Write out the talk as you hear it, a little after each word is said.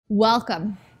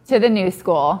Welcome to the new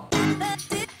school.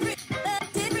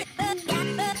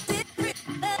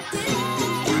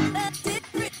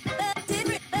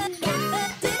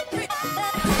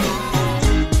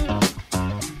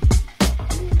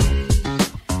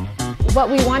 What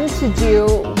we wanted to do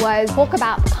was talk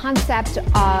about the concept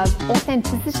of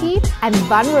authenticity and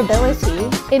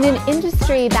vulnerability in an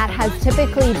industry that has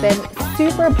typically been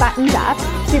super buttoned up,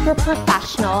 super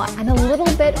professional, and a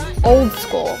little bit old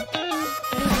school.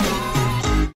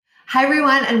 Hi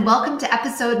everyone, and welcome to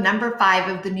episode number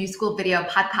 5 of the New School Video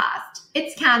Podcast.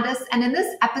 It's Candace, and in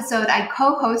this episode, I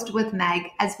co-host with Meg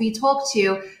as we talk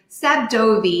to Seb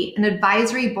Dovey, an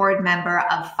advisory board member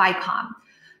of FICOM.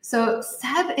 So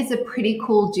Seb is a pretty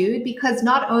cool dude because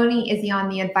not only is he on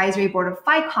the advisory board of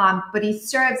FICOM, but he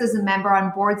serves as a member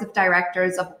on boards of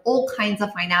directors of all kinds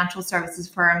of financial services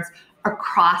firms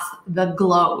across the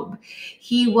globe.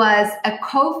 He was a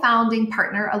co-founding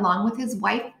partner along with his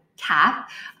wife, Kath,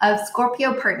 of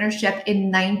Scorpio Partnership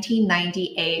in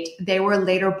 1998. They were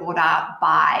later bought out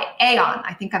by Aon.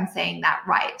 I think I'm saying that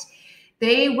right.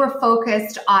 They were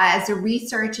focused as a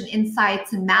research and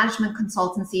insights and management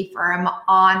consultancy firm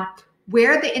on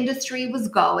where the industry was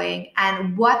going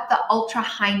and what the ultra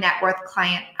high net worth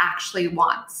client actually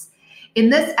wants. In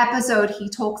this episode, he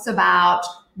talks about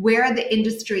where the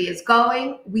industry is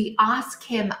going. We ask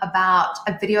him about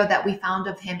a video that we found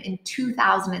of him in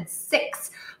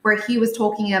 2006, where he was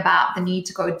talking about the need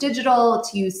to go digital,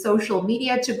 to use social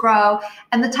media to grow,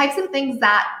 and the types of things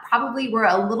that probably were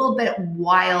a little bit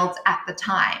wild at the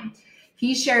time.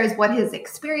 He shares what his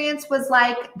experience was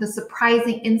like, the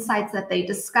surprising insights that they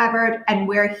discovered, and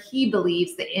where he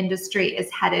believes the industry is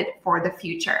headed for the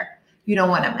future. You don't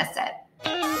want to miss it.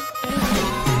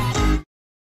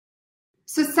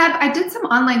 So Seb, I did some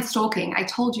online stalking. I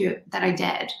told you that I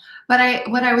did. But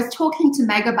what I was talking to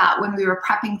Meg about when we were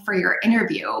prepping for your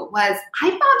interview was I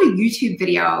found a YouTube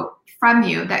video from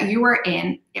you that you were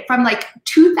in from like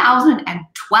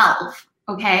 2012,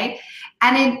 okay?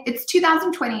 And it's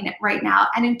 2020 right now.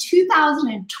 And in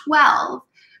 2012,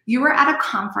 you were at a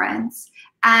conference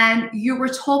and you were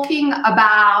talking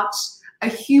about a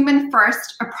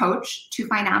human-first approach to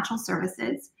financial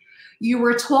services. You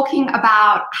were talking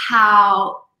about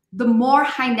how the more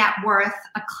high net worth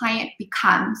a client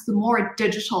becomes, the more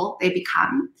digital they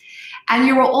become. And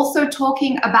you were also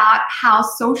talking about how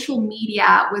social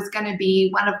media was going to be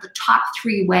one of the top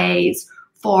 3 ways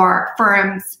for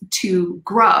firms to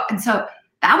grow. And so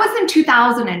that was in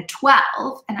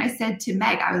 2012. And I said to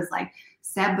Meg, I was like,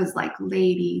 Seb was like,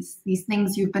 ladies, these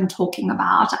things you've been talking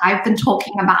about, I've been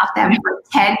talking about them for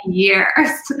 10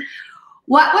 years.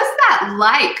 What was that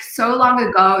like so long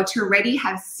ago to already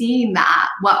have seen that?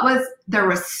 What was the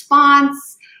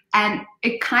response? And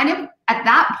it kind of, at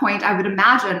that point, I would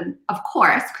imagine, of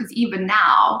course, because even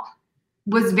now,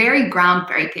 was very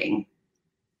groundbreaking.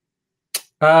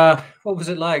 What was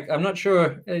it like? I'm not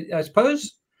sure. I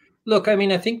suppose, look, I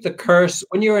mean, I think the curse,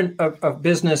 when you're in a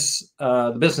business,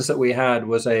 the business that we had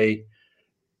was a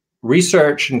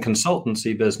research and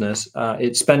consultancy business.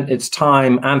 It spent its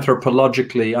time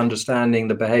anthropologically understanding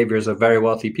the behaviors of very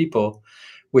wealthy people.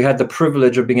 We had the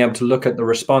privilege of being able to look at the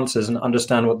responses and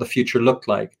understand what the future looked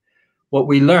like. What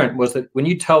we learned was that when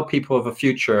you tell people of a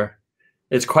future,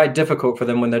 it's quite difficult for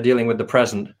them when they're dealing with the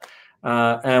present.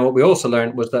 And what we also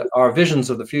learned was that our visions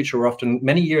of the future were often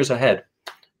many years ahead.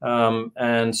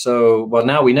 And so, well,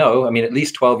 now we know, I mean, at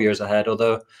least 12 years ahead,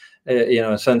 although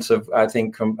a sense of, I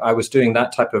think I was doing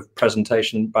that type of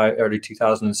presentation by early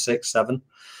 2006, 7.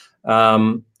 But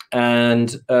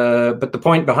the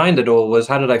point behind it all was,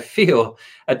 how did I feel?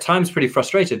 At times pretty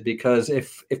frustrated, because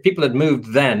if people had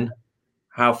moved then,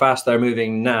 how fast they're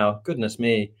moving now, goodness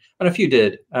me. And a few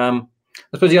did. I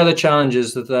suppose the other challenge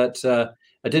is that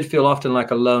I did feel often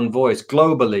like a lone voice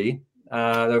globally.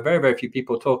 There are very, very few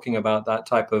people talking about that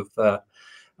type of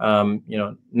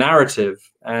narrative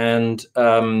and,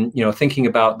 thinking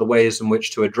about the ways in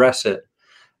which to address it.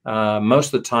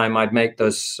 Most of the time I'd make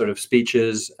those sort of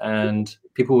speeches and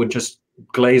people would just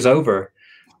glaze over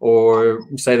or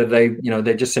say that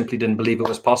they just simply didn't believe it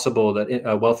was possible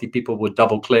that wealthy people would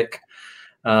double click,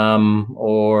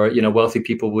 or wealthy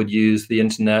people would use the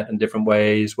internet in different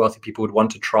ways. Wealthy people would want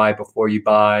to try before you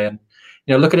buy. And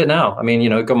look at it now. I mean,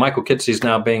 got Michael Kitcey's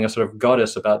now being a sort of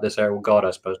goddess about this area. Well, God,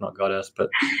 I suppose, not goddess, but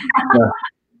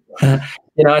I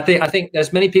think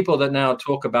there's many people that now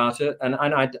talk about it, and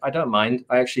I don't mind.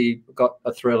 I actually got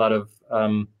a thrill out of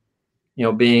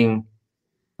being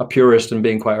a purist and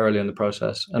being quite early in the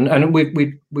process, and we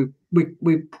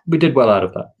did well out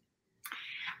of that.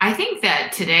 I think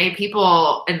that today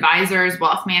people, advisors,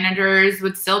 wealth managers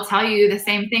would still tell you the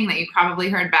same thing that you probably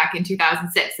heard back in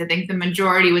 2006. I think the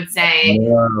majority would say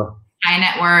high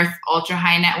net worth, ultra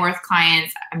high net worth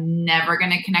clients, I'm never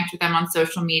going to connect with them on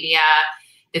social media.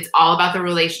 It's all about the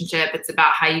relationship. It's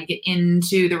about how you get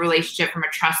into the relationship from a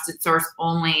trusted source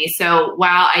only. So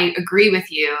while I agree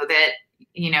with you that,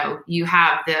 you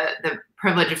have the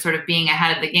privilege of sort of being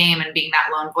ahead of the game and being that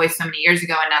lone voice so many years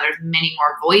ago, and now there's many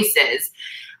more voices,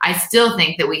 I still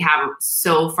think that we have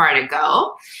so far to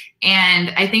go.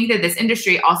 And I think that this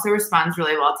industry also responds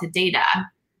really well to data.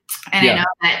 And I know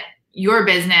that your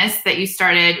business that you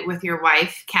started with your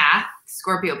wife, Kath,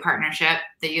 Scorpio Partnership,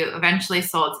 that you eventually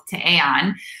sold to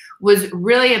Aon, was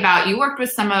really about, you worked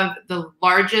with some of the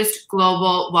largest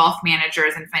global wealth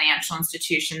managers and financial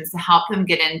institutions to help them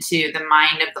get into the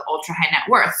mind of the ultra high net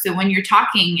worth. So when you're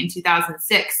talking in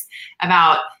 2006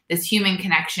 about this human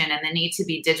connection and the need to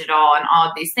be digital and all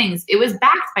of these things, it was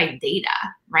backed by data,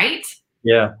 right?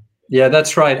 Yeah,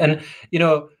 that's right. And,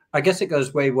 I guess it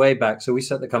goes way, way back. So we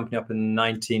set the company up in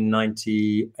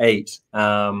 1998.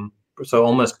 So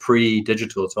almost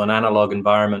pre-digital, so an analog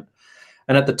environment.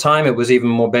 And at the time, it was even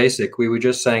more basic. We were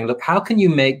just saying, look, how can you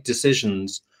make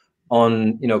decisions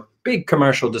on, big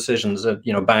commercial decisions at,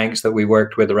 banks that we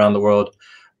worked with around the world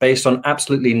based on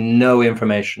absolutely no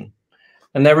information?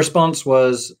 And their response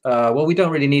was, well, we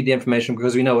don't really need the information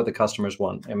because we know what the customers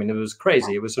want. I mean, it was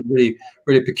crazy. It was a really,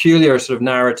 really peculiar sort of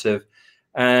narrative.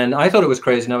 And I thought it was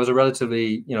crazy. And I was a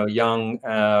relatively, young,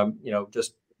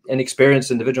 just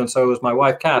inexperienced individual. And so was my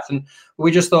wife, Kath. And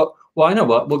we just thought, well, I know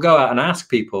what, we'll go out and ask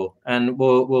people and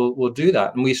we'll do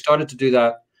that. And we started to do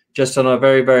that just on a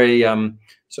very, very,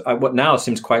 what now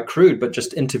seems quite crude, but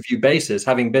just interview basis.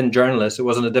 Having been journalists, it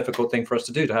wasn't a difficult thing for us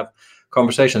to do, to have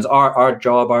conversations. Our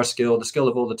job, our skill, the skill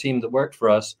of all the team that worked for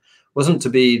us wasn't to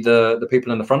be the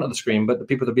people in the front of the screen, but the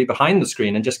people to be behind the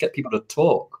screen and just get people to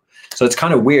talk. So it's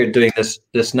kind of weird doing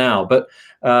this now, but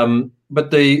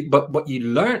what you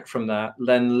learned from that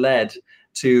then led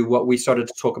to what we started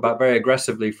to talk about very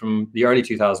aggressively from the early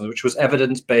 2000s, which was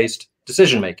evidence-based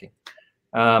decision-making,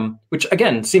 which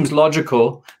again seems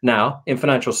logical now in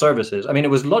financial services. I mean, it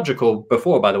was logical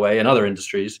before, by the way, in other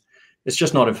industries. It's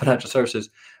just not in financial services.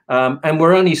 And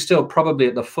we're only still probably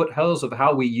at the foothills of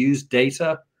how we use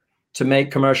data to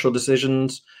make commercial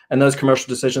decisions. And those commercial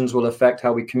decisions will affect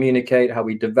how we communicate, how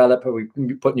we develop, how we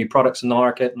put new products in the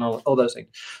market, and all those things.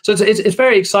 So it's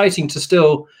very exciting to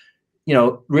still,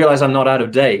 realize I'm not out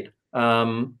of date.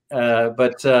 But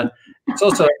it's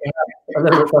also a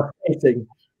little bit frustrating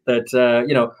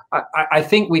that, I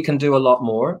think we can do a lot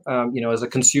more, as a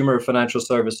consumer of financial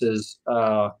services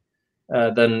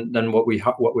than what we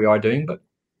are doing. But,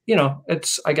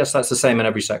 I guess that's the same in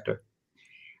every sector.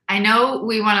 I know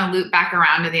we want to loop back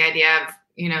around to the idea of,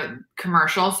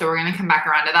 commercial. So we're going to come back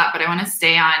around to that, but I want to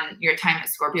stay on your time at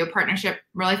Scorpio Partnership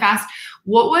really fast.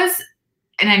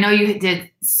 And I know you did,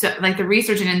 the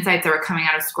research and insights that were coming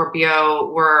out of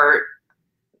Scorpio were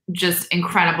just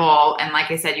incredible. And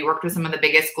like I said, you worked with some of the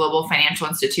biggest global financial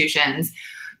institutions.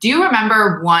 Do you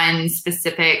remember one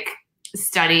specific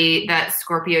study that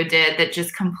Scorpio did that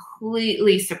just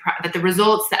completely surprised, that the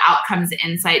results, the outcomes, the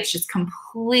insights just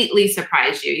completely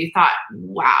surprised you? You thought,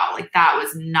 wow, that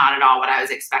was not at all what I was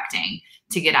expecting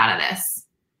to get out of this.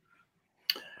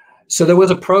 So there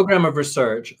was a program of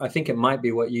research, I think it might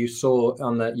be what you saw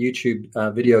on that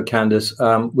YouTube video, Candace,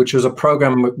 which was a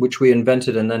program which we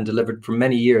invented and then delivered for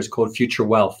many years called Future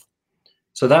Wealth.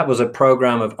 So that was a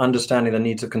program of understanding the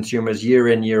needs of consumers year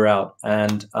in, year out.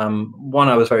 And one,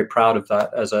 I was very proud of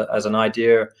that as an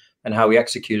idea and how we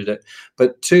executed it.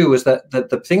 But two was that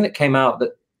the thing that came out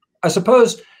that I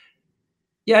suppose,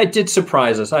 it did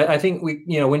surprise us. I think we,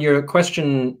 when you're a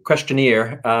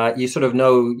questionnaire, you sort of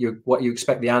know what you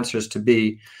expect the answers to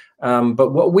be.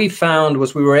 But what we found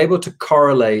was we were able to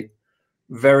correlate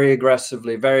very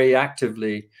aggressively, very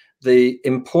actively, the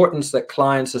importance that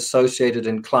clients associated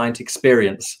in client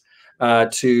experience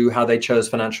to how they chose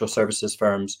financial services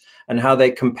firms and how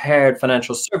they compared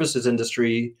financial services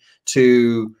industry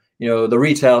to, the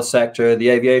retail sector, the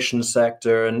aviation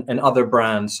sector, and other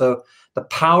brands. So the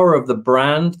power of the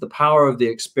brand, the power of the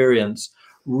experience,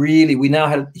 really, we now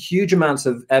had huge amounts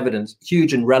of evidence,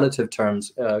 huge in relative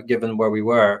terms, given where we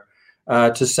were,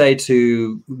 to say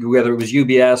to whether it was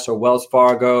UBS or Wells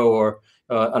Fargo or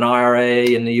an IRA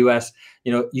in the US,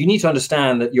 you need to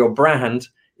understand that your brand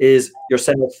is your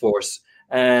sales force,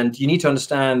 and you need to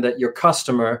understand that your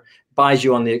customer buys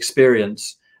you on the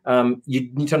experience. You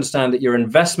need to understand that your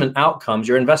investment outcomes,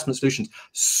 your investment solutions,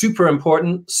 super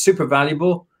important, super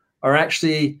valuable, are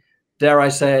actually, dare I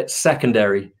say it,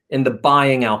 secondary in the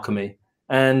buying alchemy.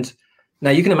 And Now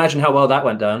you can imagine how well that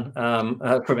went down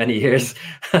for many years,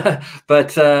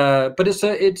 but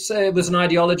it was an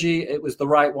ideology. It was the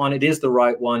right one. It is the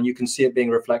right one. You can see it being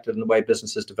reflected in the way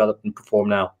businesses develop and perform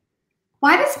now.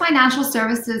 Why does financial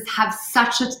services have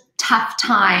such a tough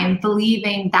time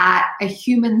believing that a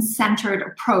human-centered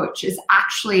approach is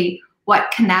actually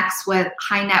what connects with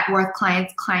high net worth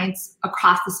clients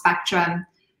across the spectrum,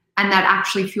 and that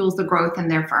actually fuels the growth in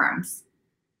their firms?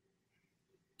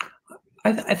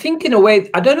 I think in a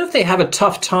way, I don't know if they have a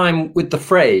tough time with the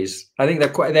phrase. I think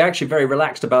they're actually very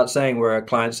relaxed about saying we're a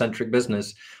client-centric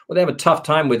business. What they have a tough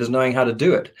time with is knowing how to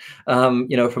do it,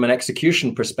 from an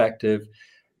execution perspective.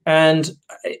 And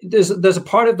there's a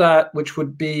part of that which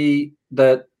would be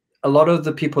that a lot of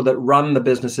the people that run the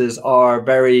businesses are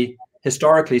very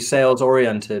historically sales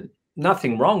oriented.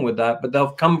 Nothing wrong with that, but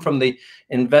they'll come from the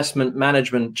investment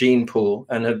management gene pool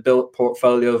and have built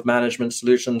portfolio of management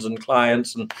solutions and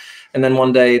clients, and then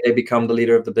one day they become the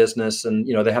leader of the business, and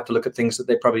they have to look at things that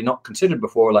they probably not considered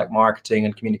before, like marketing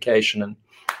and communication, and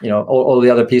all the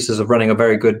other pieces of running a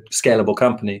very good scalable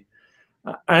company.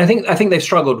 And I think they've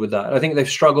struggled with that. I think they've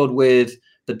struggled with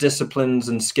the disciplines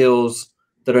and skills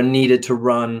that are needed to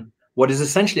run what is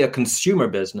essentially a consumer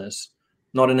business,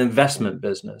 not an investment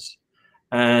business.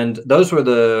 And those were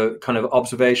the kind of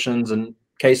observations and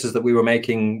cases that we were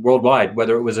making worldwide,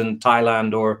 whether it was in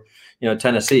Thailand or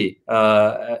Tennessee,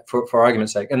 for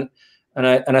argument's sake. And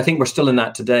I think we're still in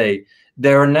that today.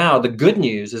 There are now, the good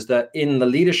news is that in the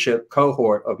leadership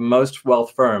cohort of most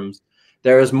wealth firms,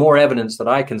 there is more evidence that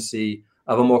I can see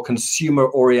of a more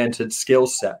consumer-oriented skill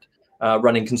set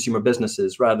running consumer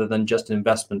businesses rather than just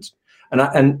investments.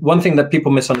 And one thing that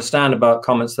people misunderstand about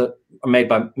comments that are made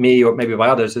by me or maybe by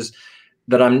others is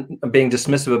that I'm being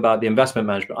dismissive about the investment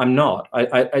management. I'm not.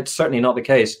 It's certainly not the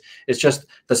case. It's just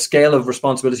the scale of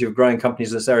responsibility of growing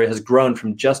companies in this area has grown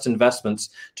from just investments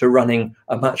to running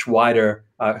a much wider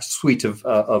suite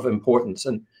of importance.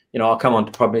 And I'll come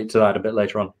on probably to that a bit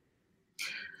later on.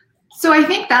 So I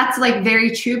think that's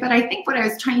very true, but I think what I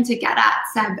was trying to get at,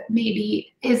 Seb,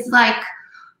 maybe is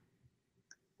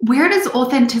where does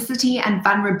authenticity and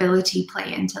vulnerability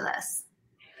play into this?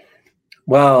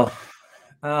 Well,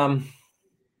 I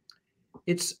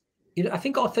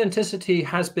think authenticity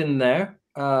has been there.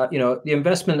 The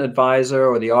investment advisor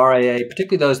or the RIA,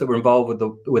 particularly those that were involved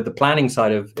with the planning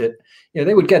side of it,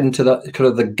 they would get into the kind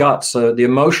of the guts, the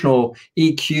emotional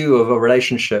EQ of a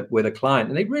relationship with a client,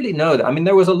 and they really know that. I mean,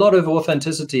 there was a lot of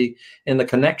authenticity in the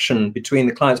connection between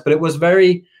the clients, but it was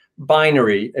very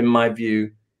binary, in my view,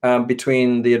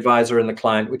 between the advisor and the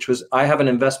client, which was, I have an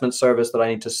investment service that I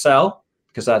need to sell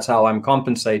because that's how I'm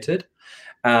compensated.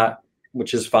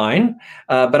 Which is fine,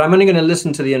 but I'm only going to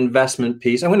listen to the investment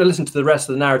piece. I'm going to listen to the rest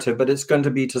of the narrative, but it's going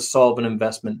to be to solve an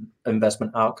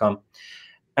investment outcome.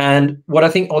 And what I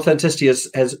think authenticity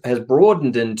has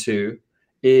broadened into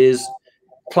is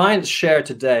clients share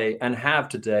today and have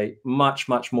today much,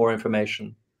 much more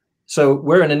information. So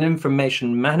we're in an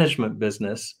information management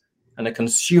business and a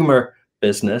consumer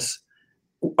business,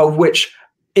 of which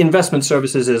investment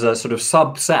services is a sort of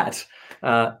subset.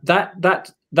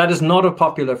 That is not a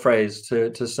popular phrase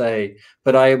to say,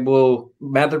 but I will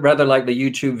rather like the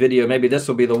YouTube video. Maybe this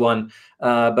will be the one,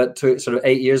 but to sort of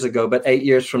 8 years ago. But 8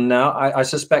 years from now, I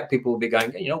suspect people will be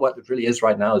going, what it really is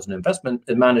right now is an investment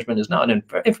management is now an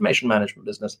information management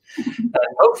business.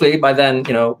 Hopefully by then,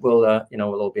 we'll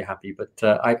all be happy. But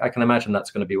I can imagine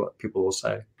that's going to be what people will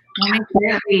say. We'll make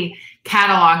sure that we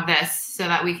catalog this so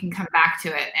that we can come back to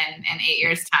it in 8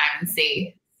 years' time and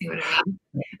see what it means.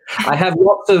 I have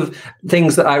lots of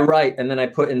things that I write and then I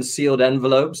put in sealed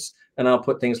envelopes, and I'll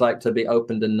put things like to be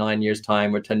opened in 9 years'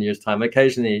 time or 10 years' time.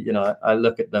 Occasionally, I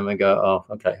look at them and go, oh,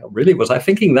 okay, really? Was I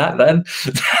thinking that then?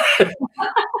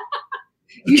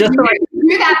 You do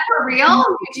that for real?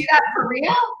 You do that for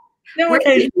real? No, where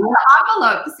do you put the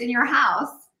envelopes in your house?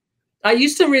 I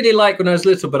used to really like when I was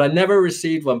little, but I never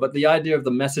received one. But the idea of the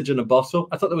message in a bottle,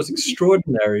 I thought that was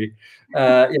extraordinary.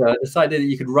 This idea that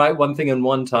you could write one thing in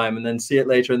one time and then see it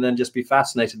later and then just be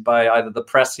fascinated by either the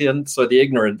prescience or the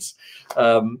ignorance.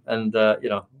 That's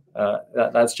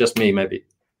just me, maybe.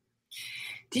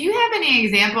 Do you have any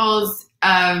examples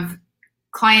of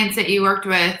clients that you worked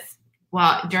with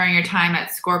during your time at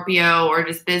Scorpio, or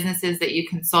just businesses that you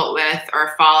consult with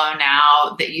or follow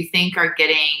now that you think are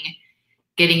getting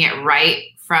it right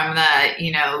from the,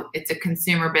 it's a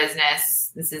consumer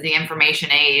business, this is the information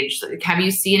age? Have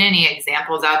you seen any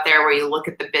examples out there where you look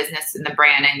at the business and the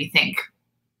brand and you think,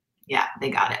 yeah, they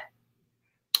got it?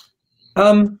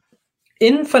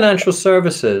 In financial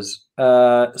services,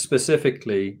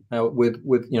 specifically with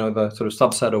the sort of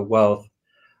subset of wealth,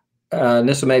 and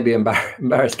this will maybe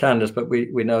embarrass Candace, but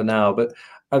we know now. But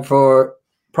for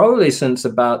probably since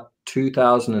about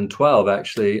 2012,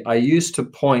 actually, I used to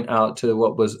point out to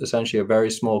what was essentially a very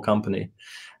small company.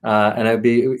 And I'd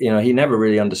be, he never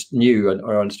really knew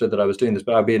or understood that I was doing this,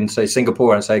 but I'd be in, say,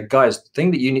 Singapore and say, guys, the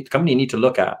thing that the company you need to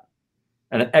look at,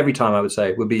 and every time I would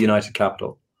say, would be United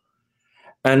Capital.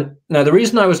 And now the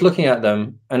reason I was looking at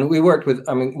them, and we worked with,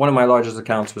 one of my largest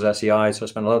accounts was SEI, so I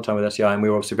spent a lot of time with SEI, and we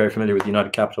were obviously very familiar with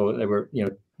United Capital. They were,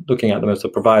 looking at them as a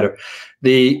provider.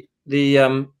 The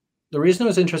reason I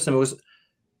was interested in was,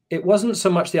 it wasn't so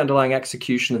much the underlying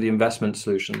execution of the investment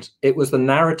solutions. It was the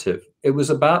narrative. It was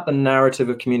about the narrative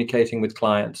of communicating with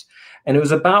clients. And it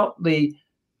was about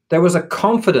there was a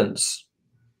confidence,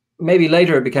 maybe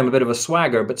later it became a bit of a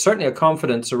swagger, but certainly a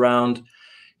confidence around,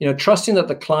 trusting that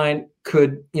the client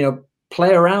could, play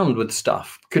around with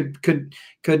stuff, could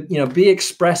be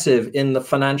expressive in the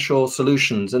financial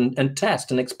solutions and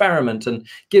test and experiment and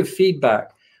give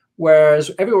feedback. Whereas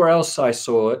everywhere else I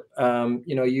saw it,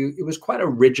 it was quite a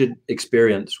rigid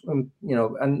experience, and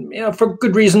for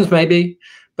good reasons maybe,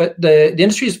 but the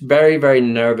industry is very, very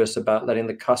nervous about letting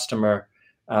the customer,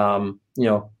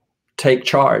 take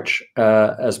charge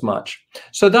as much.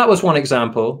 So that was one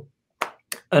example.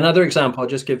 Another example I'll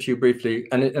just give to you briefly,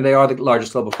 and they are the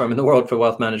largest global firm in the world for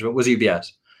wealth management, was UBS.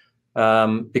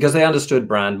 Because they understood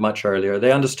brand much earlier.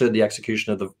 They understood the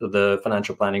execution of the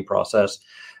financial planning process.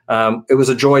 It was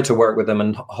a joy to work with them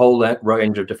and a whole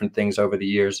range of different things over the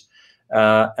years.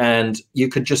 And you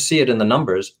could just see it in the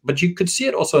numbers, but you could see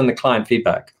it also in the client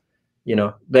feedback.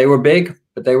 They were big,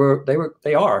 but they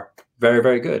are very,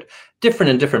 very good. Different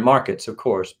in different markets, of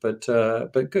course, but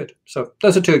good. So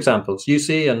those are two examples,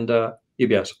 UC and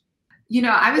UBS.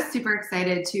 I was super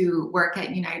excited to work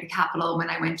at United Capital when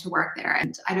I went to work there.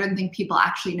 And I don't think people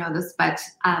actually know this, but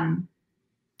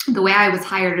the way I was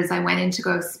hired is I went in to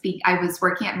go speak. I was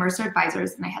working at Mercer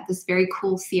Advisors, and I had this very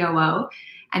cool COO.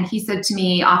 And he said to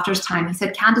me after time, he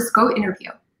said, Candace, go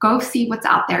interview. Go see what's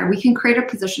out there. We can create a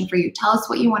position for you. Tell us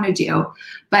what you want to do.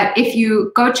 But if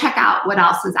you go check out what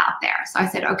else is out there. So I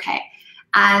said, okay.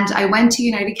 And I went to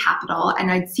United Capital,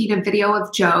 and I'd seen a video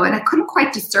of Joe, and I couldn't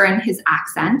quite discern his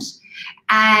accent.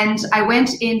 And I went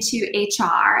into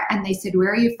HR, and they said,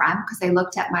 where are you from? Because I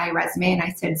looked at my resume and I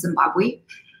said, Zimbabwe.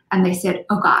 And they said,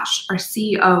 oh gosh, our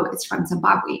CEO is from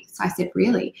Zimbabwe. So I said,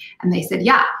 really? And they said,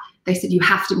 yeah. They said, you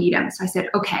have to meet him. So I said,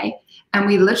 okay. And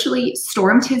we literally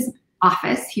stormed his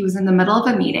office. He was in the middle of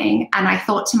a meeting. And I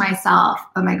thought to myself,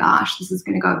 oh my gosh, this is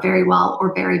going to go very well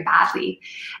or very badly.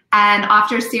 And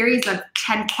after a series of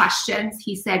 10 questions,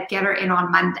 he said, get her in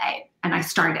on Monday. And I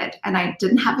started, and I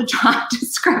didn't have a job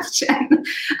description.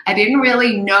 I didn't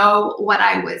really know what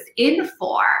I was in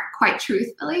for, quite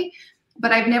truthfully.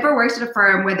 But I've never worked at a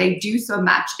firm where they do so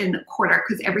much in a quarter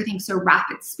because everything's so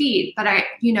rapid speed. But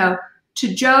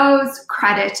to Joe's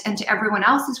credit and to everyone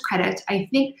else's credit, I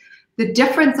think the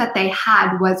difference that they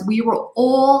had was we were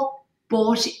all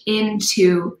bought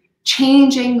into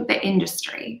changing the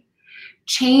industry,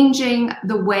 changing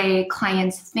the way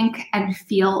clients think and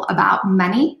feel about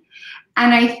money.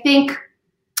 And I think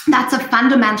that's a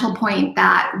fundamental point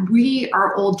that we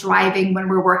are all driving when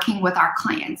we're working with our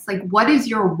clients. Like, what is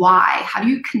your why? How do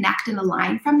you connect and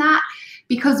align from that?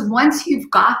 Because once you've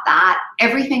got that,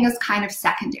 everything is kind of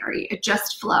secondary. It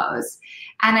just flows.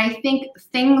 And I think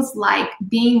things like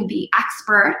being the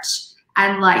expert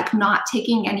and like not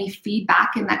taking any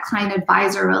feedback in that client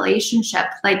advisor relationship,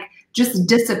 like just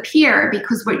disappear,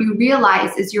 because what you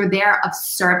realize is you're there of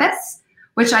service,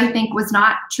 which I think was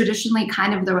not traditionally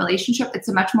kind of the relationship. It's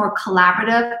a much more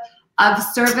collaborative of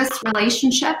service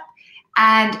relationship.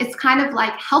 And it's kind of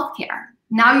like healthcare.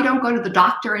 Now you don't go to the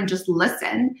doctor and just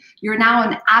listen. You're now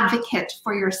an advocate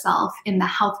for yourself in the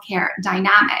healthcare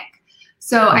dynamic.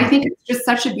 So I think it's just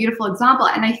such a beautiful example.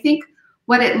 And I think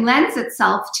what it lends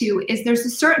itself to is there's a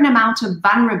certain amount of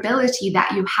vulnerability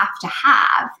that you have to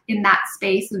have in that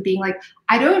space of being like,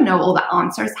 I don't know all the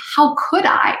answers. How could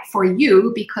I for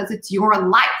you? Because it's your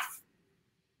life.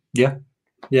 Yeah.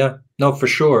 No, for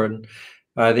sure. And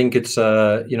I think it's,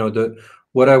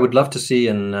 what I would love to see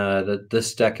in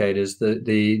this decade is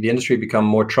the industry become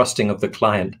more trusting of the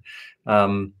client.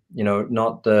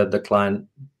 Not the client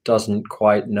doesn't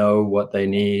quite know what they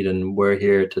need, and we're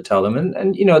here to tell them.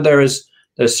 And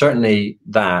there's certainly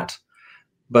that,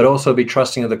 but also be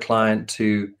trusting of the client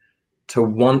to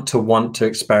want to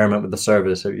experiment with the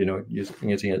service, using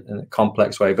it in a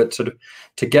complex way, but sort of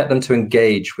to get them to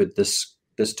engage with this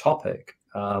topic.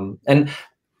 I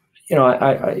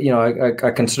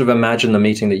can sort of imagine the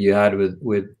meeting that you had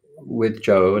with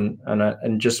Joe,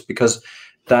 and just because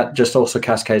that just also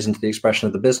cascades into the expression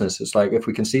of the business. It's like, if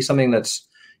we can see something that's,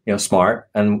 smart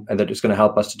and that it's going to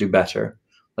help us to do better.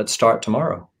 Let's start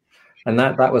tomorrow. And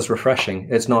that was refreshing.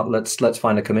 It's not let's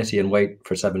find a committee and wait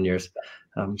for 7 years.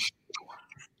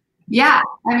 Yeah,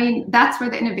 I mean, that's where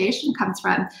the innovation comes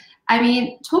from. I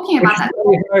mean, talking about that.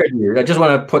 We hired you. I just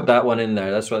want to put that one in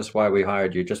there. That's why we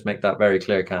hired you. Just make that very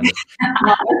clear, Candace.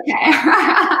 Okay.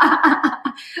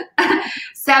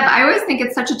 Seb, I always think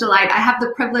it's such a delight. I have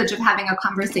the privilege of having a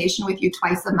conversation with you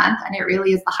twice a month, and it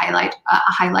really is a highlight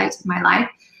of my life.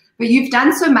 But you've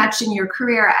done so much in your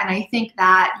career, and I think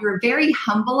that you're very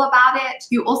humble about it.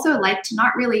 You also like to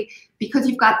not really, because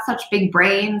you've got such big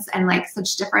brains and like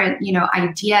such different,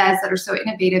 ideas that are so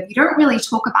innovative, you don't really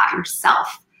talk about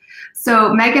yourself.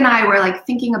 So Meg and I were like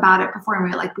thinking about it before, and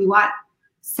we were like, we want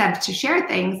Seb to share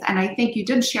things. And I think you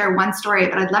did share one story,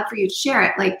 but I'd love for you to share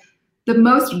it, like the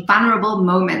most vulnerable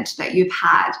moment that you've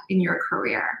had in your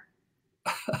career.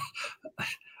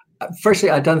 Firstly,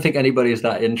 I don't think anybody is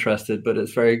that interested, but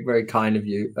it's very, very kind of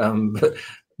you. But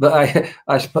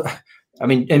I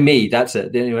mean, in me, that's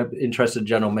it. Interested in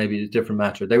general, maybe is a different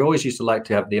matter. They always used to like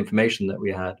to have the information that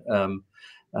we had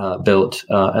built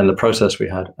and the process we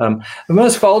had. The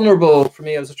most vulnerable for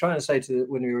me, I was trying to say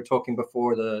when we were talking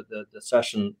before the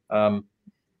session,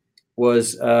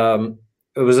 was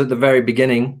it was at the very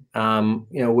beginning.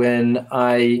 When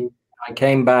I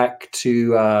came back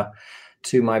to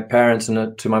my parents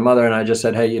and to my mother, and I just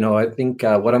said, hey, I think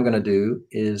what I'm going to do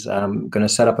is I'm going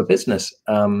to set up a business.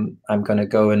 I'm going to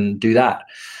go and do that.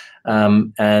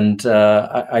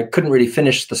 I couldn't really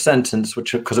finish the sentence,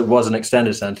 because it was an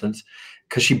extended sentence,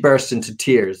 because she burst into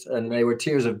tears, and they were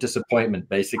tears of disappointment,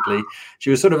 basically. She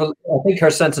was I think her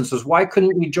sentence was, why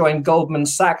couldn't we join Goldman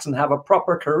Sachs and have a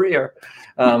proper career?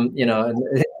 And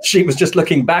she was just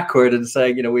looking backward and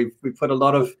saying, we put a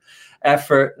lot of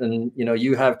effort, and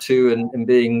you have too, in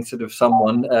being sort of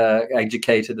someone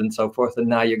educated and so forth, and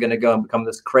now you're going to go and become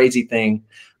this crazy thing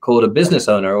called a business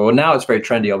owner. Or now it's very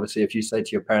trendy, obviously. If you say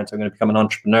to your parents, I'm going to become an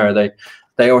entrepreneur, they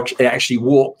actually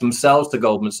walk themselves to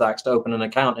Goldman Sachs to open an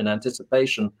account in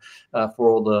anticipation for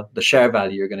all the share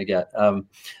value you're going to get.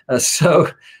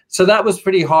 So that was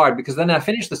pretty hard, because then I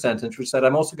finished the sentence, which said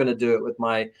I'm also going to do it with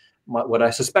my what I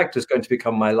suspect is going to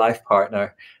become my life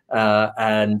partner.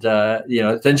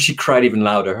 Then she cried even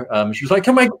louder. She was like,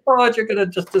 oh my God, you're going to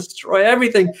just destroy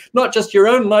everything, not just your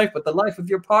own life, but the life of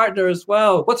your partner as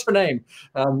well. What's her name?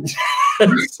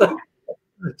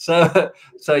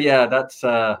 So yeah, that's,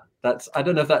 I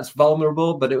don't know if that's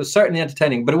vulnerable, but it was certainly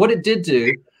entertaining. But what it did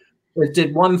do, it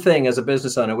did one thing as a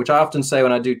business owner, which I often say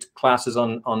when I do classes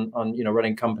on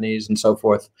running companies and so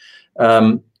forth,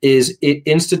 is it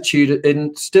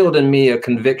instilled in me a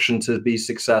conviction to be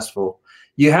successful.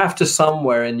 You have to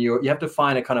you have to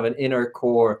find a kind of an inner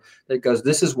core that goes,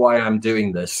 this is why I'm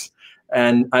doing this.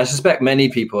 And I suspect many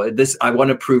people, I want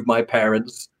to prove my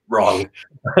parents wrong.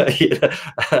 And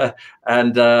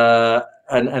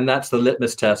that's the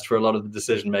litmus test for a lot of the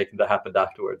decision making that happened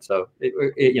afterwards. So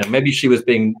maybe she was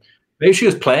playing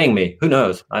me. Who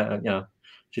knows?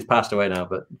 She's passed away now,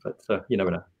 but you never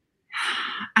know.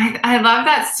 I love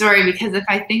that story, because if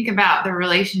I think about the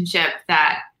relationship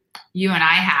that you and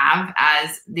I have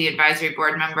as the advisory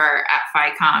board member at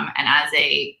FICOM and as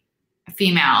a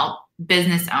female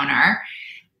business owner,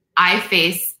 I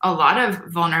face a lot of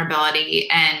vulnerability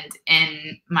and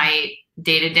in my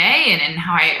day-to-day and in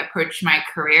how I approach my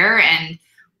career. And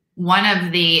one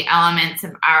of the elements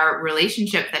of our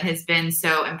relationship that has been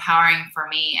so empowering for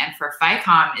me and for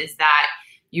FICOM is that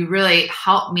you really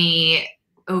help me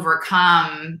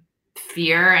overcome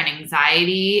fear and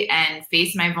anxiety and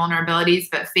face my vulnerabilities,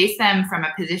 but face them from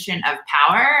a position of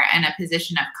power and a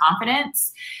position of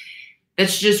confidence.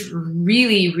 That's just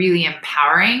really, really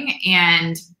empowering.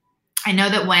 And I know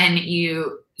that when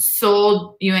you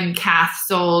and Kath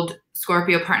sold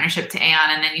Scorpio Partnership to Aon,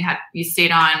 and then you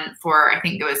stayed on for, I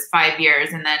think it was 5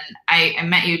 years. And then I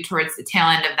met you towards the tail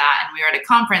end of that, and we were at a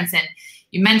conference, and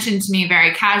you mentioned to me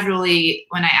very casually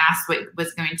when I asked what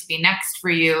was going to be next for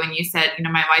you. And you said,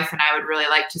 my wife and I would really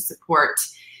like to support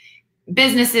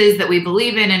businesses that we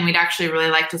believe in. And we'd actually really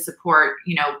like to support,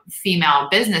 female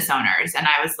business owners. And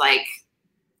I was like,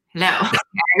 hello. I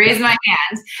raised my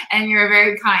hand, and you were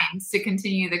very kind to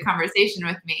continue the conversation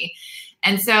with me.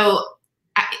 And so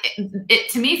it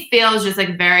to me feels just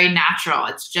like very natural.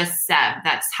 It's just Seb.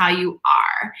 That's how you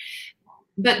are.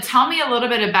 But tell me a little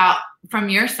bit about, from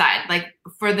your side, like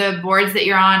for the boards that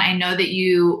you're on, I know that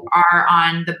you are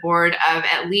on the board of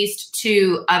at least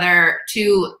two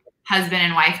husband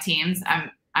and wife teams. I'm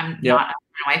not on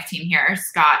a wife team here.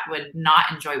 Scott would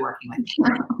not enjoy working with me.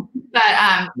 But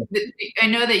I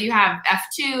know that you have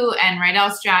F2 and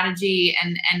Rydell strategy,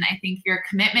 and I think your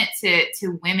commitment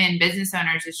to women business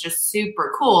owners is just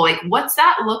super cool. Like, what's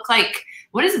that look like?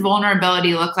 What does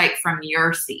vulnerability look like from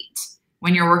your seat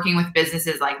when you're working with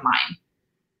businesses like mine?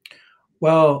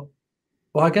 Well,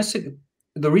 I guess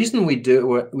the reason we do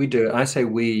what we do, I say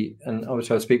we, and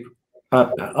obviously I speak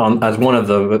on as one of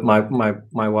them, but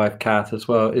my wife Kath as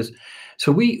well, is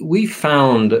so we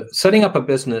found setting up a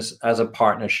business as a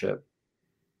partnership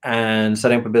and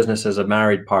setting up a business as a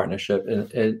married partnership,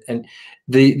 and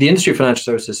the industry of financial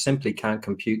services simply can't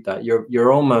compute that.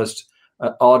 You're almost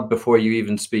odd before you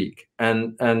even speak,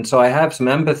 and so I have some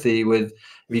empathy with,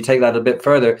 if you take that a bit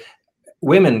further,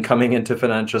 women coming into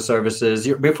financial services.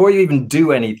 Before you even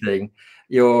do anything,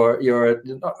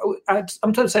 I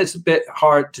sometimes say it's a bit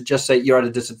hard to just say you're at a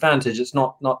disadvantage. It's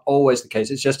not always the case.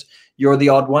 It's just you're the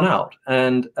odd one out,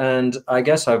 and I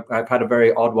guess I've had a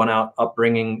very odd one out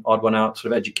upbringing, odd one out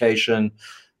sort of education,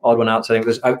 odd one out setting.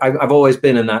 I've always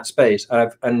been in that space,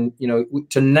 and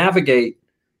to navigate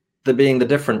being the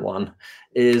different one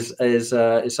is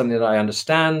something that I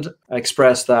understand. I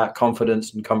express that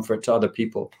confidence and comfort to other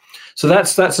people. So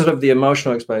that's sort of the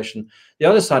emotional expression. The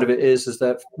other side of it is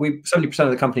that 70% of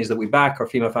the companies that we back are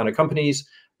female-founded companies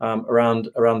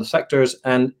around the sectors,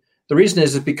 and the reason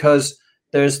is because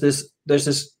there's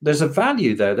a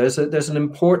value there. There's an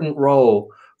important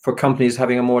role for companies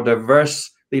having a more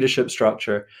diverse leadership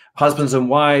structure, husbands and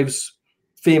wives,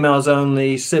 females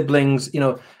only, siblings,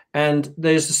 and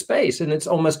there's a space, and it's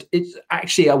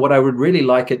actually what I would really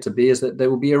like it to be is that they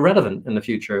will be irrelevant in the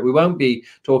future. We won't be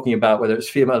talking about whether it's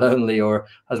female only or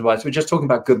otherwise. We're just talking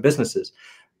about good businesses.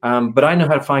 But I know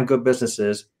how to find good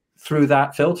businesses through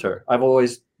that filter.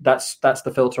 That's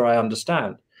the filter I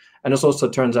understand. And it also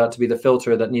turns out to be the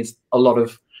filter that needs a lot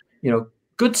of,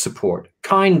 good support,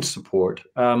 kind support,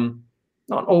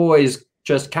 not always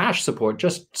just cash support,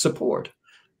 just support.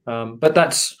 But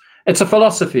it's a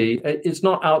philosophy. It's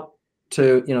not out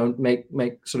to,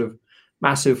 make sort of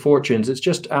massive fortunes. It's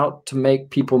just out to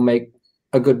make people make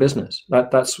a good business.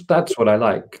 That's what I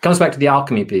like. It comes back to the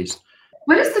alchemy piece.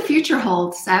 What does the future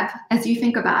hold, Seb, as you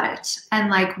think about it,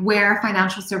 and like where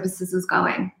financial services is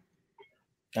going?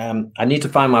 I need to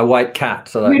find my white cat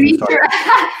so that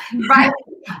right.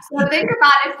 So think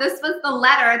about if this was the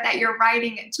letter that you're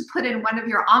writing to put in one of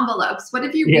your envelopes. What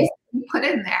have you recently put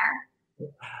in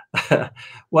there?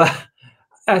 Well,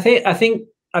 I think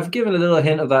I've given a little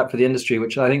hint of that for the industry,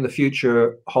 which I think the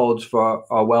future holds for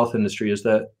our wealth industry, is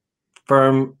that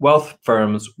wealth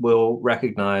firms will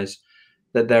recognize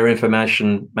that they're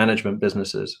information management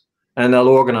businesses, and they'll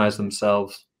organize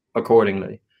themselves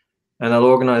accordingly. And they'll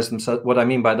organize themselves. What I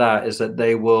mean by that is that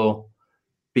they will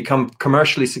become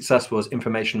commercially successful as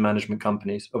information management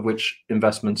companies, of which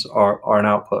investments are an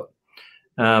output.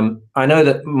 I know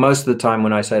that most of the time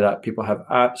when I say that, people have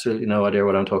absolutely no idea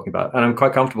what I'm talking about, and I'm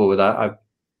quite comfortable with that. I've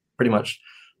pretty much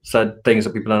said things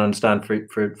that people don't understand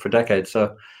for decades.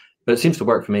 So, but it seems to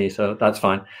work for me, so that's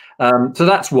fine. So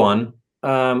that's one.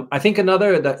 I think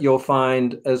another that you'll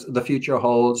find as the future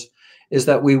holds is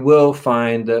that we will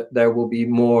find that there will be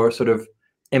more sort of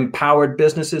empowered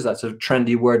businesses. That's a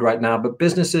trendy word right now, but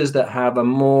businesses that have a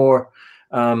more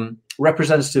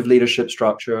representative leadership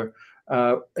structure,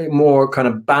 more kind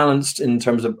of balanced in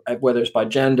terms of whether it's by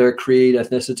gender, creed,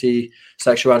 ethnicity,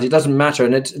 sexuality. It doesn't matter,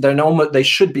 and they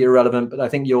should be irrelevant. But I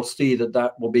think you'll see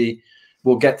that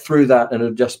we'll get through that, and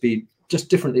it'll just be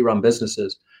differently run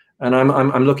businesses. And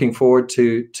I'm looking forward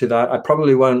to that. I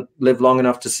probably won't live long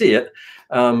enough to see it,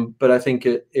 but I think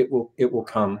it will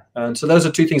come. And so those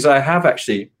are two things that I have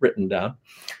actually written down.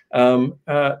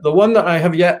 The one that I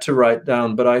have yet to write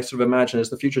down, but I sort of imagine is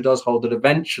the future does hold that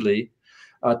eventually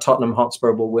Tottenham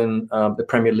Hotspur will win the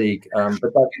Premier League, but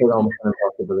that's almost an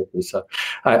impossibility. So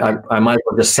I might as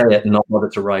well just say it and not bother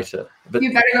to write it. But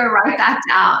you better go write that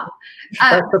down.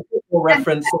 That's a football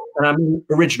reference, and I mean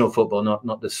original football,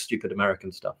 not this stupid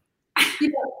American stuff.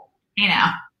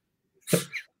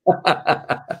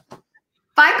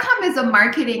 Vicom is a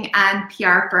marketing and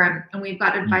PR firm, and we've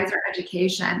got advisor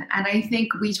education. And I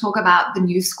think we talk about the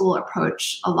new school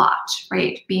approach a lot,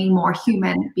 right? Being more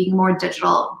human, being more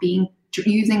digital,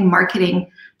 using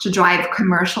marketing to drive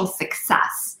commercial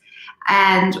success.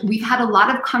 And we've had a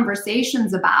lot of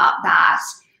conversations about that.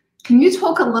 Can you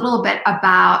talk a little bit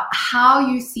about how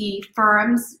you see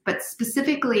firms, but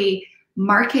specifically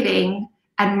marketing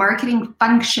and marketing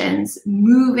functions,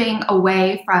 moving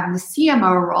away from the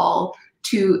CMO role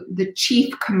to the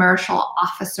chief commercial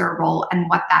officer role, and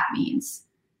what that means?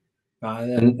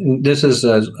 And this is,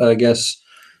 I guess,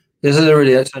 this is a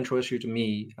really central issue to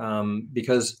me,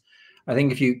 because I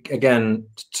think if you, again,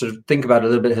 to think about it a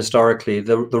little bit historically,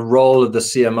 the role of the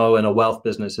CMO in a wealth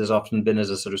business has often been as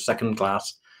a sort of second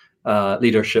class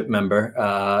leadership member.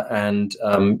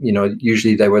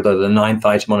 Usually they were the ninth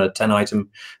item on a 10-item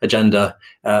agenda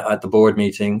at the board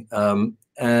meeting.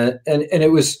 And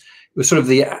it was sort of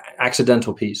the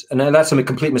accidental piece. And that's a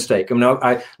complete mistake. I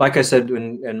mean, like I said,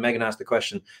 when Megan asked the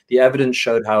question, the evidence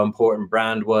showed how important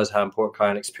brand was, how important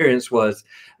client experience was.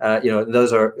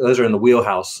 Those are in the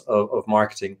wheelhouse of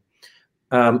marketing.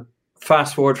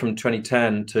 Fast forward from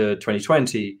 2010 to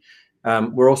 2020,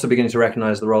 we're also beginning to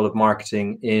recognize the role of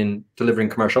marketing in delivering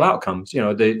commercial outcomes.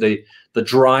 The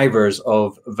drivers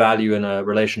of value in a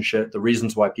relationship, the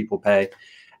reasons why people pay.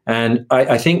 And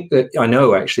I think that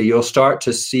actually you'll start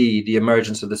to see the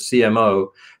emergence of the CMO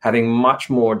having much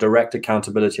more direct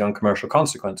accountability on commercial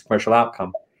consequence, commercial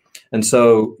outcome. And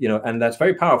so, and that's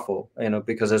very powerful,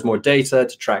 because there's more data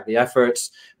to track the efforts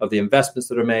of the investments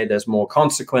that are made. There's more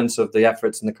consequence of the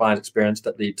efforts and the client experience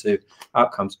that lead to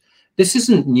outcomes. This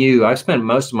isn't new. I've spent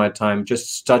most of my time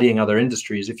just studying other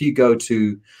industries. If you go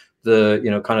to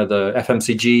the, kind of the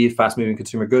FMCG, fast moving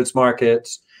consumer goods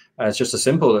markets, it's just a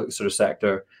simple sort of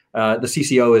sector. The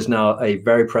CCO is now a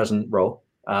very present role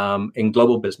in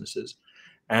global businesses,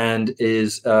 and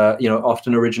is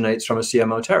often originates from a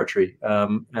CMO territory.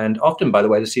 And often, by the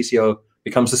way, the CCO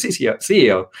becomes the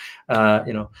CEO.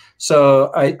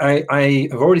 So I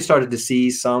have already started to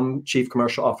see some chief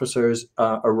commercial officers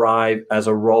arrive as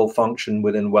a role function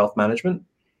within wealth management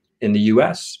in the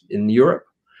US, in Europe,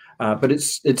 but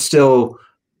it's still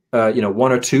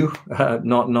one or two,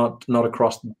 not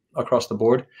across the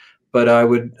board. But I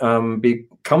would be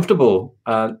comfortable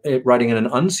writing in an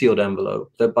unsealed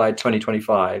envelope that by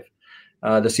 2025,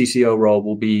 the CCO role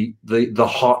will be the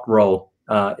hot role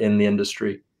in the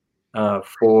industry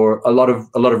for a lot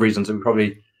of reasons that we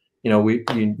probably,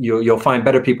 you'll find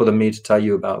better people than me to tell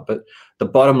you about. But the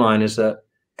bottom line is that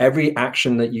every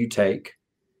action that you take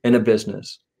in a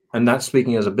business, and that's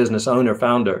speaking as a business owner,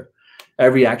 founder,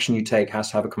 every action you take has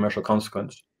to have a commercial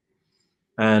consequence.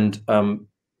 And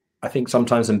I think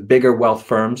sometimes in bigger wealth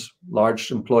firms, large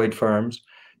employed firms,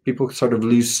 people sort of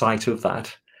lose sight of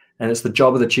that. And it's the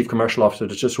job of the chief commercial officer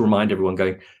to just remind everyone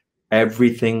going,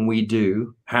 everything we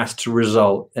do has to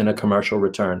result in a commercial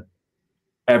return.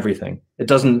 Everything. It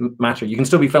doesn't matter. You can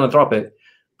still be philanthropic,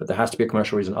 but there has to be a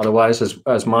commercial reason. Otherwise,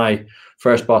 as my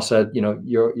first boss said,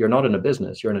 you're not in a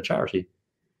business, you're in a charity.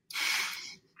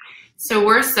 So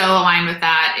we're so aligned with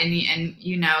that, and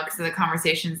because of the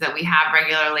conversations that we have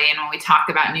regularly, and when we talk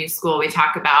about New School, we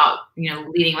talk about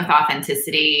leading with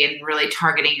authenticity and really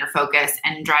targeting your focus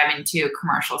and driving to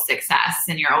commercial success.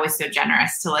 And you're always so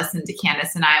generous to listen to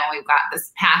Candace and I when we've got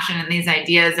this passion and these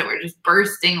ideas that we're just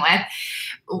bursting with.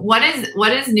 What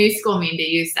does New School mean to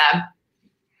you, Seb?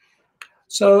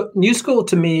 So New School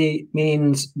to me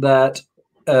means that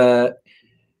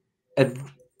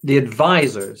the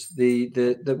advisors, the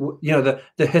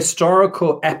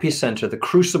historical epicenter, the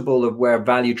crucible of where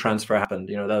value transfer happened,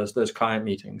 those client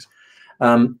meetings,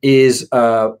 is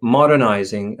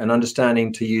modernizing and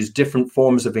understanding to use different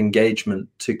forms of engagement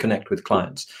to connect with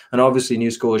clients. And obviously New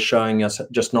School is showing us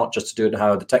not just to do it,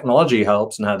 how the technology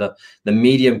helps and how the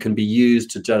medium can be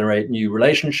used to generate new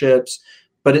relationships,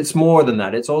 but it's more than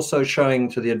that. It's also showing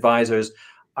to the advisors,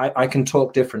 I can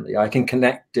talk differently, I can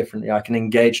connect differently, I can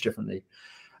engage differently.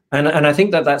 And I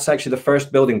think that's actually the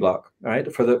first building block, right,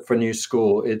 for New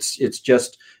School. It's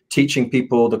just teaching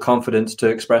people the confidence to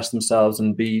express themselves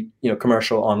and be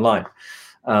commercial online,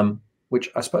 which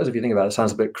I suppose if you think about it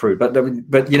sounds a bit crude,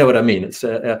 but you know what I mean. It's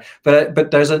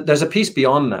but there's a piece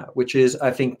beyond that, which is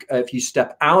I think if you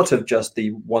step out of just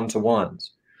the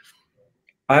one-to-ones,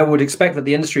 I would expect that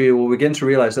the industry will begin to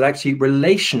realize that actually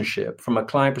relationship from a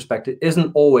client perspective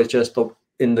isn't always just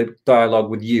in the dialogue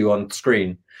with you on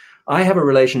screen. I have a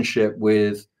relationship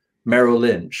with Merrill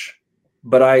Lynch,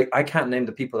 but I can't name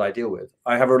the people I deal with.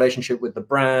 I have a relationship with the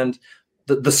brand,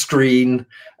 the screen,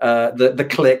 the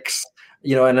clicks,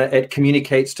 and it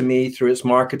communicates to me through its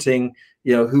marketing,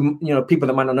 people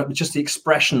that might not know, just the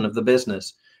expression of the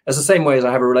business. It's the same way as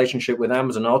I have a relationship with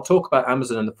Amazon. I'll talk about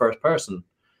Amazon in the first person,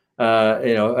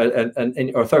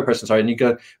 or third person, sorry. And you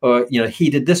go, he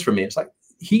did this for me. It's like,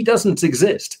 he doesn't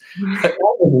exist. That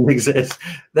doesn't exist.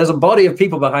 There's a body of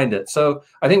people behind it. So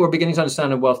I think we're beginning to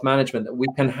understand in wealth management that we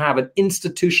can have an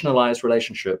institutionalized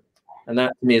relationship. And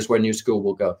that to me is where New School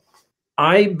will go.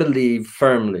 I believe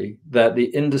firmly that the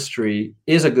industry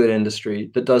is a good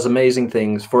industry that does amazing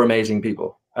things for amazing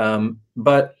people.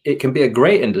 But it can be a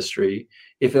great industry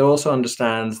if it also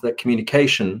understands that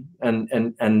communication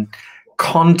and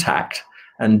contact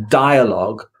and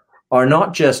dialogue are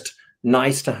not just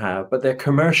nice to have, but they're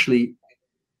commercially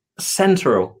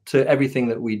central to everything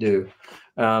that we do.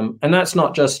 And that's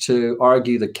not just to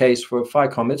argue the case for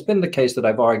FICOM. It's been the case that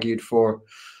I've argued for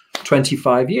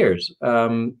 25 years.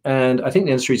 And I think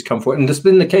the industry's come forward. And it's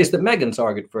been the case that Megan's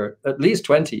argued for at least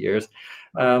 20 years.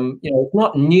 It's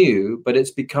not new, but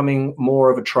it's becoming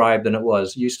more of a tribe than it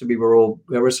was. It used to be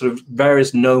there were sort of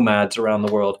various nomads around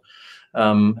the world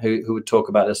who would talk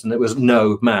about this, and it was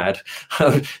no mad.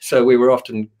 So we were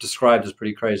often described as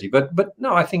pretty crazy. But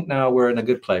no, I think now we're in a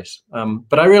good place.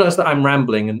 But I realize that I'm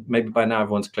rambling, and maybe by now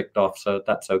everyone's clicked off, so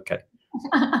that's okay.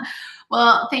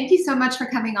 Well, thank you so much for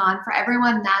coming on. For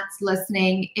everyone that's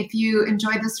listening, if you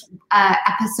enjoyed this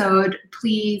episode,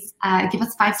 please give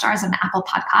us 5 stars on Apple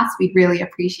Podcasts. We'd really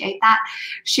appreciate that.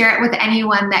 Share it with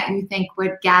anyone that you think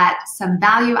would get some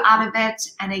value out of it.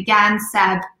 And again,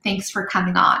 Seb, thanks for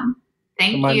coming on.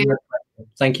 Thank you.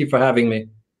 Thank you for having me.